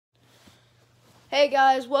Hey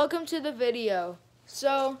guys, welcome to the video.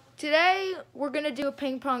 So today we're gonna do a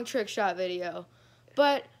ping pong trick shot video.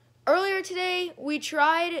 But earlier today we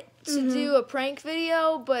tried to do a prank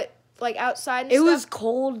video, but like outside and It stuff. was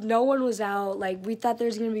cold. No one was out. Like, we thought there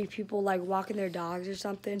was going to be people, like, walking their dogs or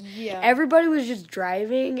something. Yeah. Everybody was just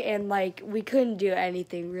driving, and, like, we couldn't do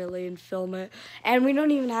anything, really, and film it. And we don't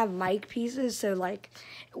even have mic pieces, so, like,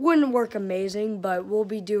 it wouldn't work amazing, but we'll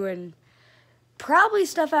be doing probably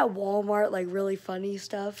stuff at Walmart, like, really funny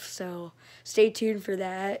stuff. So stay tuned for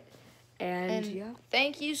that. And yeah.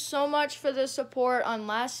 Thank you so much for the support on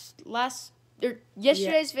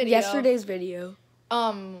yesterday's video. Yesterday's video.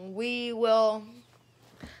 We will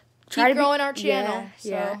Try keep to growing our channel.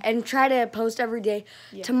 Yeah, and try to post every day.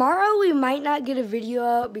 Yeah. Tomorrow we might not get a video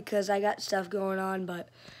out because I got stuff going on, but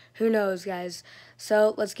who knows, guys.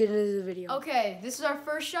 So let's get into the video. Okay, this is our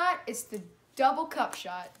first shot. It's the double cup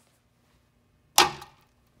shot.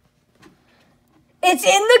 It's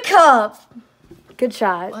in the cup. Good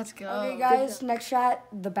shot. Let's go. Okay, guys, next shot,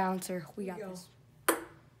 the bouncer. We got this.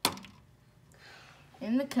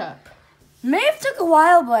 In the cup. May have took a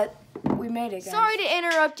while, but we made it, guys. Sorry to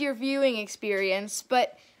interrupt your viewing experience,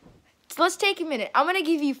 but let's take a minute. I'm going to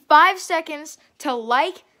give you 5 seconds to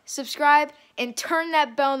like, subscribe, and turn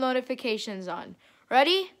that bell notifications on.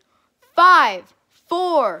 Ready? 5,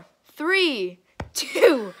 4, 3,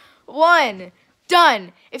 2, 1.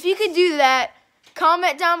 Done. If you could do that,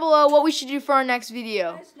 comment down below what we should do for our next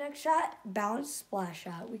video. Guys, next shot, bounce splash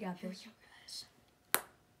shot. We got this.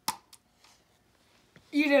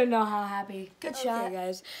 You don't know how happy. Good shot. Okay,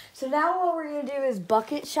 guys. So now what we're going to do is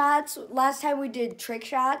bucket shots. Last time we did trick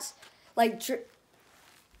shots, like trash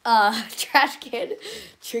can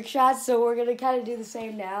trick shots. So we're going to kind of do the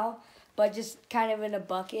same now, but just kind of in a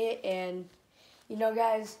bucket. And, you know,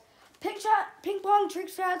 guys, ping pong trick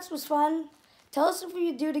shots was fun. Tell us if we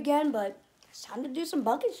could do it again, but it's time to do some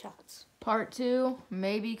bucket shots. Part 2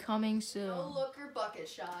 may be coming soon. No looker bucket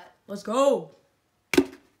shot. Let's go.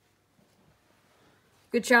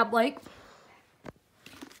 Good job, Blake.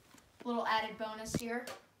 Little added bonus here.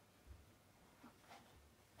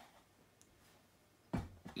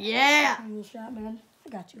 Yeah. Good shot, man. I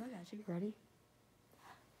got you. Ready?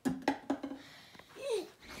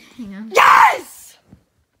 Hang on. Yes!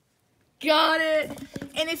 Got it.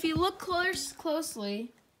 And if you look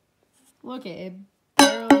closely, look at it.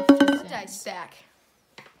 Barely fits in. Dice stack.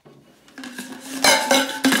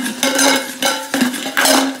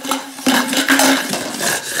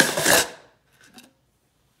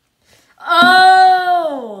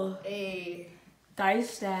 Oh! A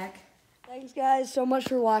dice stack. Thanks, guys, so much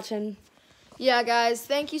for watching. Yeah, guys,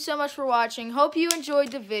 thank you so much for watching. Hope you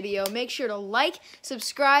enjoyed the video. Make sure to like,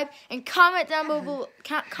 subscribe, and comment down below.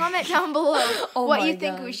 Oh what you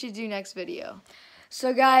think we should do next video.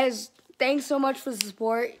 So, guys, thanks so much for the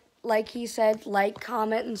support. Like he said, like,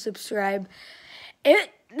 comment, and subscribe.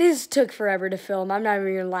 This took forever to film. I'm not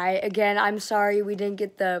even gonna lie. Again, I'm sorry we didn't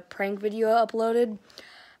get the prank video uploaded.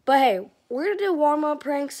 But hey, we're gonna do warm-up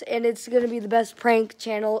pranks, and it's gonna be the best prank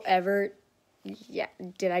channel ever. Yeah,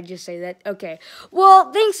 did I just say that? Okay.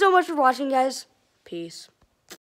 Well, thanks so much for watching, guys. Peace.